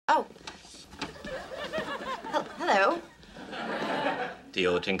Oh. Hello. Ty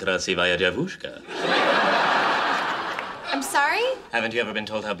очень красивая девушка. I'm sorry? Haven't you ever been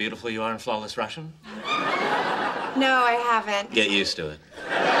told how beautiful you are in flawless Russian? No, I haven't. Get used to it.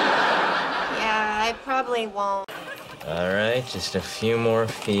 Yeah, I probably won't. All right, just a few more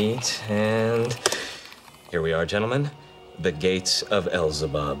feet, and here we are, gentlemen. The gates of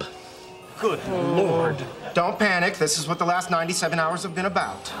Elzebub. Good Lord. Don't panic. This is what the last 97 hours have been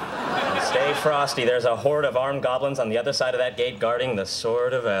about. Stay frosty. There's a horde of armed goblins on the other side of that gate guarding the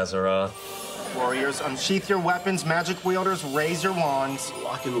Sword of Azeroth. Warriors, unsheath your weapons. Magic wielders, raise your wands.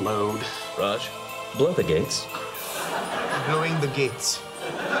 Lock and load. Raj, blow the gates. Blowing the gates.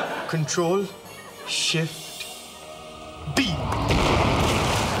 Control, Shift, B.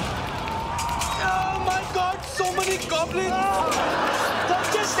 Oh my God, so many goblins!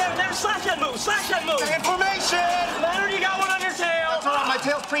 Don't just stand there, slash and move, slash and move! Information! Leonard, you got one on your tail! That's all right, my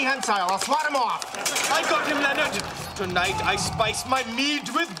tail's prehensile. I'll swat him off. I got him, Leonard. Tonight I spice my mead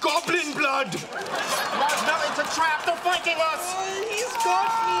with goblin blood. Raj, no, it's a trap. They're flanking us. He's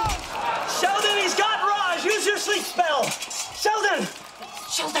got me. Sheldon, he's got Raj! Use your sleep spell! Sheldon!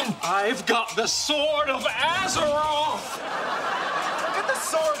 Sheldon! I've got the Sword of Azeroth. Look at the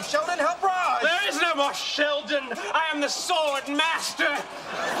sword. Sheldon, help Raj. There is no more Sheldon. I am the Sword Master.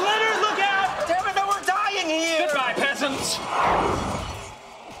 Leonard, look out! Damn it, no, we're dying here. Goodbye, peasants.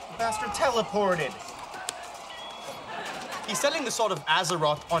 The bastard teleported. He's selling the Sword of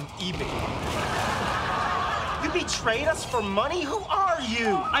Azeroth on eBay. You betrayed us for money? Who are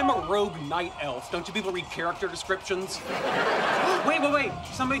you? I'm a rogue night elf. Don't you people read character descriptions? Wait.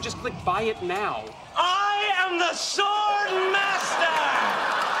 Somebody just click buy it now. I am the Sword Master!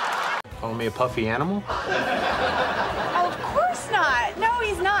 Call me a puffy animal? Oh, of course not. No,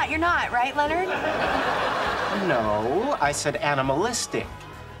 he's not. You're not, right, Leonard? No, I said animalistic.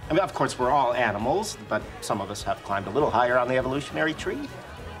 I mean, of course, we're all animals, but some of us have climbed a little higher on the evolutionary tree.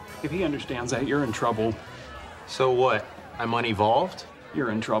 If he understands that, you're in trouble. So what? I'm unevolved?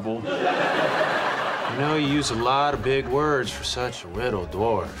 You're in trouble. You know, you use a lot of big words for such a little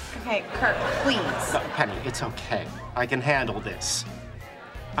dwarf. Okay, Kurt, please. No, Penny, it's okay. I can handle this.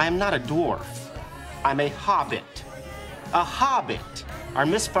 I am not a dwarf. I'm a hobbit. A hobbit. Are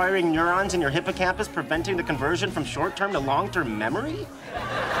misfiring neurons in your hippocampus preventing the conversion from short-term to long-term memory?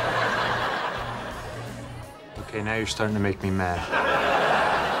 Okay, now you're starting to make me mad.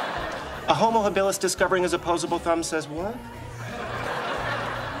 A homo habilis discovering his opposable thumb says what?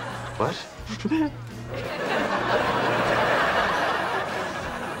 What?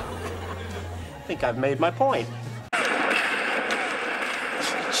 I think I've made my point.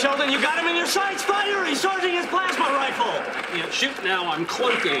 Sheldon, you got him in your sights! Fire! He's charging his plasma rifle! Yeah, shoot now, I'm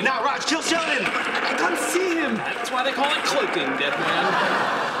cloaking. Now, Raj, kill Sheldon! I can't see him. That's why they call it cloaking, dead man.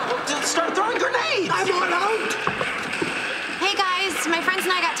 Well, start throwing grenades! I'm all out! Hey, guys, my friends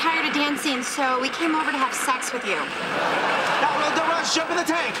and I got tired of dancing, so we came over to have sex with you. Now, Raj, jump in the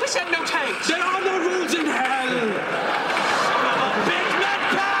tank! We said no tanks. There are no rules in hell. Big med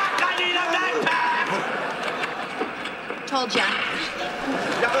pack! I need a med pack! Told ya.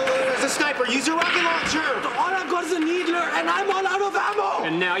 Now, there's a sniper. Use your rocket launcher! All I've got is a needler, and I'm all out of ammo!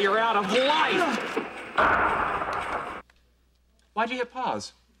 And now you're out of life. Why'd you hit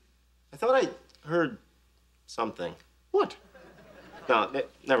pause? I thought I heard something. What? No,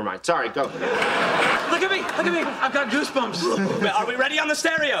 never mind. Sorry, go. Look at me! I've got goosebumps. Are we ready on the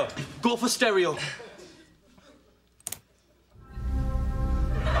stereo? Go for stereo.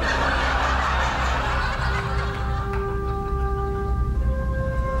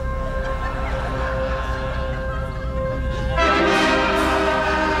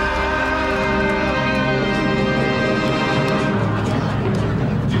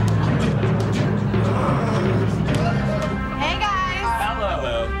 Hey, guys.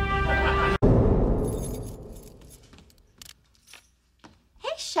 Hello.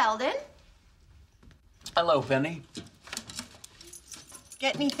 Hey, Sheldon. Hello, Penny.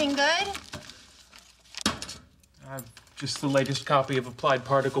 Get anything good? Just the latest copy of Applied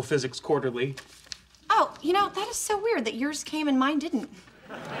Particle Physics Quarterly. Oh, you know, that is so weird that yours came and mine didn't.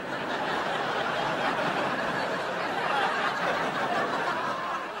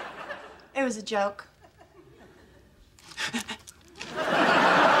 It was a joke.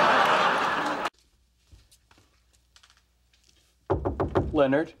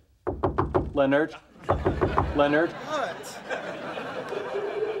 Leonard? What?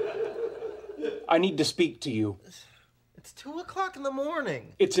 I need to speak to you. It's 2 o'clock in the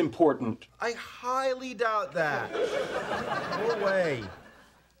morning. It's important. I highly doubt that. No way.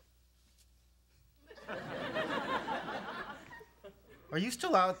 Are you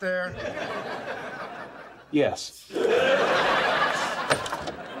still out there? Yes.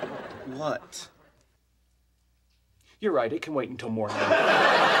 What? You're right, it can wait until morning.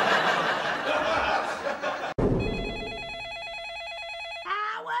 Howard,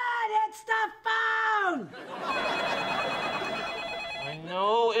 it's the phone! I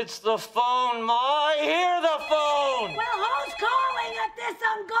know it's the phone, Ma. I hear the phone. Well, who's calling at this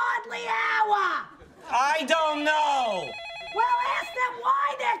ungodly hour? I don't know. Well, ask them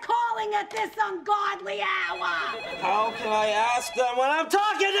why they're calling at this ungodly hour. How can I ask them when I'm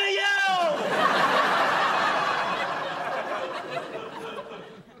talking to you?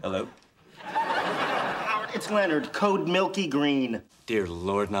 Hello? Howard, it's Leonard, code Milky Green. Dear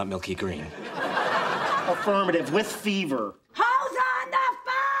Lord, not Milky Green. Affirmative, with fever. Who's on the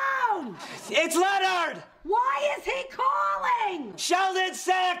phone? It's Leonard! Why is he calling? Sheldon's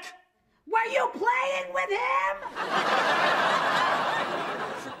sick! Were you playing with him?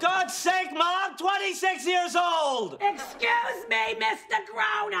 For God's sake, Mom, I'm 26 years old! Excuse me, Mr.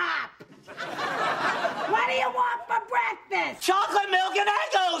 Grown-Up. What do you want for breakfast? Chocolate milk and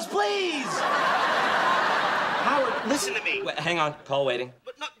Eggos, please! Howard, listen to me. Wait, hang on, call waiting.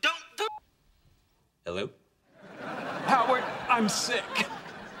 But no, don't. Hello? Howard, I'm sick.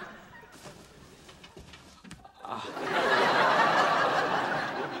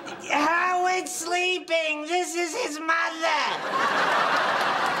 Howard's sleeping. This is his mother.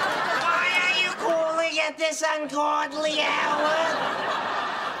 Why are you calling at this ungodly hour?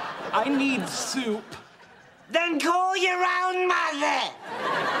 I need soup. Then call your own mother.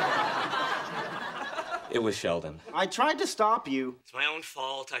 It was Sheldon. I tried to stop you. It's my own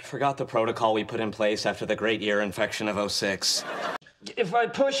fault. I forgot the protocol we put in place after the great ear infection of '06. If I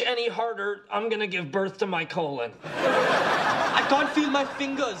push any harder, I'm gonna give birth to my colon. I can't feel my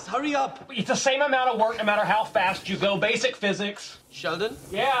fingers. Hurry up. It's the same amount of work no matter how fast you go. Basic physics. Sheldon,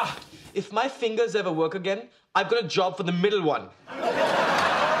 Yeah. if my fingers ever work again, I've got a job for the middle one.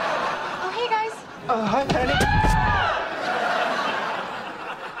 Oh, hey, guys. Hi, Penny.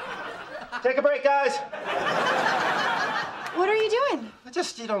 Take a break, guys. What are you doing?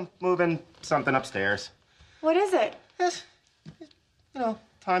 Just, moving something upstairs. What is it? Yes.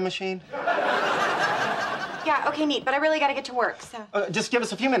 Time machine. Yeah, okay, neat, but I really gotta get to work, so. Just give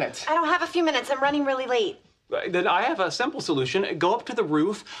us a few minutes. I don't have a few minutes. I'm running really late. Then I have a simple solution. Go up to the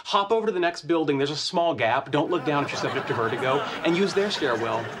roof, hop over to the next building. There's a small gap. Don't look down if you're subject to vertigo, and use their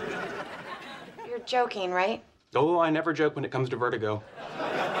stairwell. You're joking, right? Oh, I never joke when it comes to vertigo.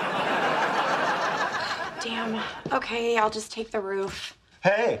 Damn. Okay, I'll just take the roof.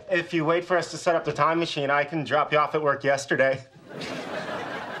 Hey, if you wait for us to set up the time machine, I can drop you off at work yesterday.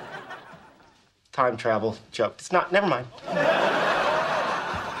 Time travel joke. It's not, never mind.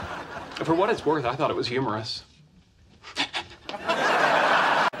 For what it's worth, I thought it was humorous.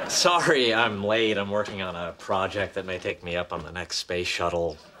 Sorry, I'm late. I'm working on a project that may take me up on the next space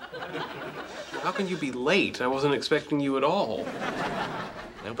shuttle. How can you be late? I wasn't expecting you at all.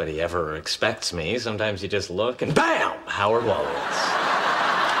 Nobody ever expects me. Sometimes you just look and BAM! Howard Wolowitz.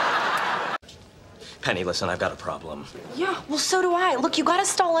 Penny, listen, I've got a problem. Yeah, well, so do I. Look, you gotta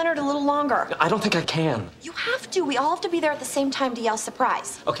stall Leonard a little longer. I don't think I can. You have to. We all have to be there at the same time to yell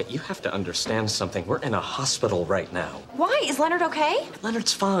surprise. Okay, you have to understand something. We're in a hospital right now. Why? Is Leonard okay?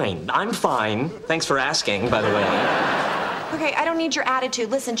 Leonard's fine. I'm fine. Thanks for asking, by the way. Okay, I don't need your attitude.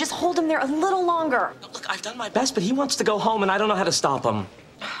 Listen, just hold him there a little longer. Look, I've done my best, but he wants to go home, and I don't know how to stop him.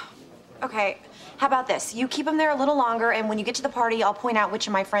 Okay, how about this? You keep him there a little longer, and when you get to the party, I'll point out which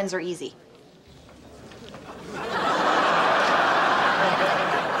of my friends are easy.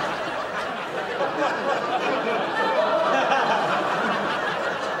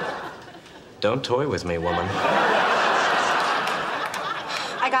 Don't toy with me, woman.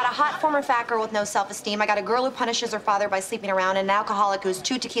 I got a hot former fat girl with no self-esteem. I got a girl who punishes her father by sleeping around, and an alcoholic who's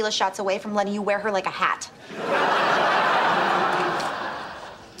 2 tequila shots away from letting you wear her like a hat.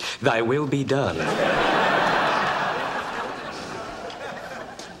 Thy will be done.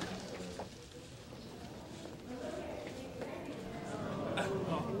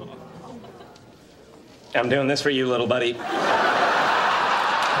 I'm doing this for you, little buddy.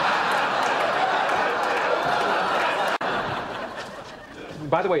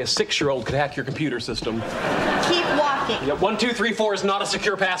 By the way, a 6-year-old could hack your computer system. Keep walking. Yeah, 1, 2, 3, 4 is not a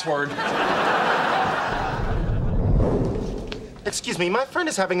secure password. Excuse me, my friend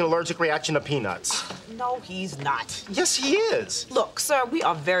is having an allergic reaction to peanuts. No, he's not. Yes, he is. Look, sir, we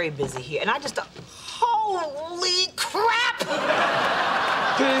are very busy here, and I just... holy crap!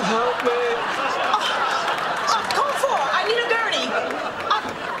 Please help me. Go for it. I need a gurney.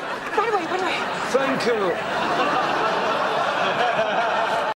 Right away, right away. Thank you.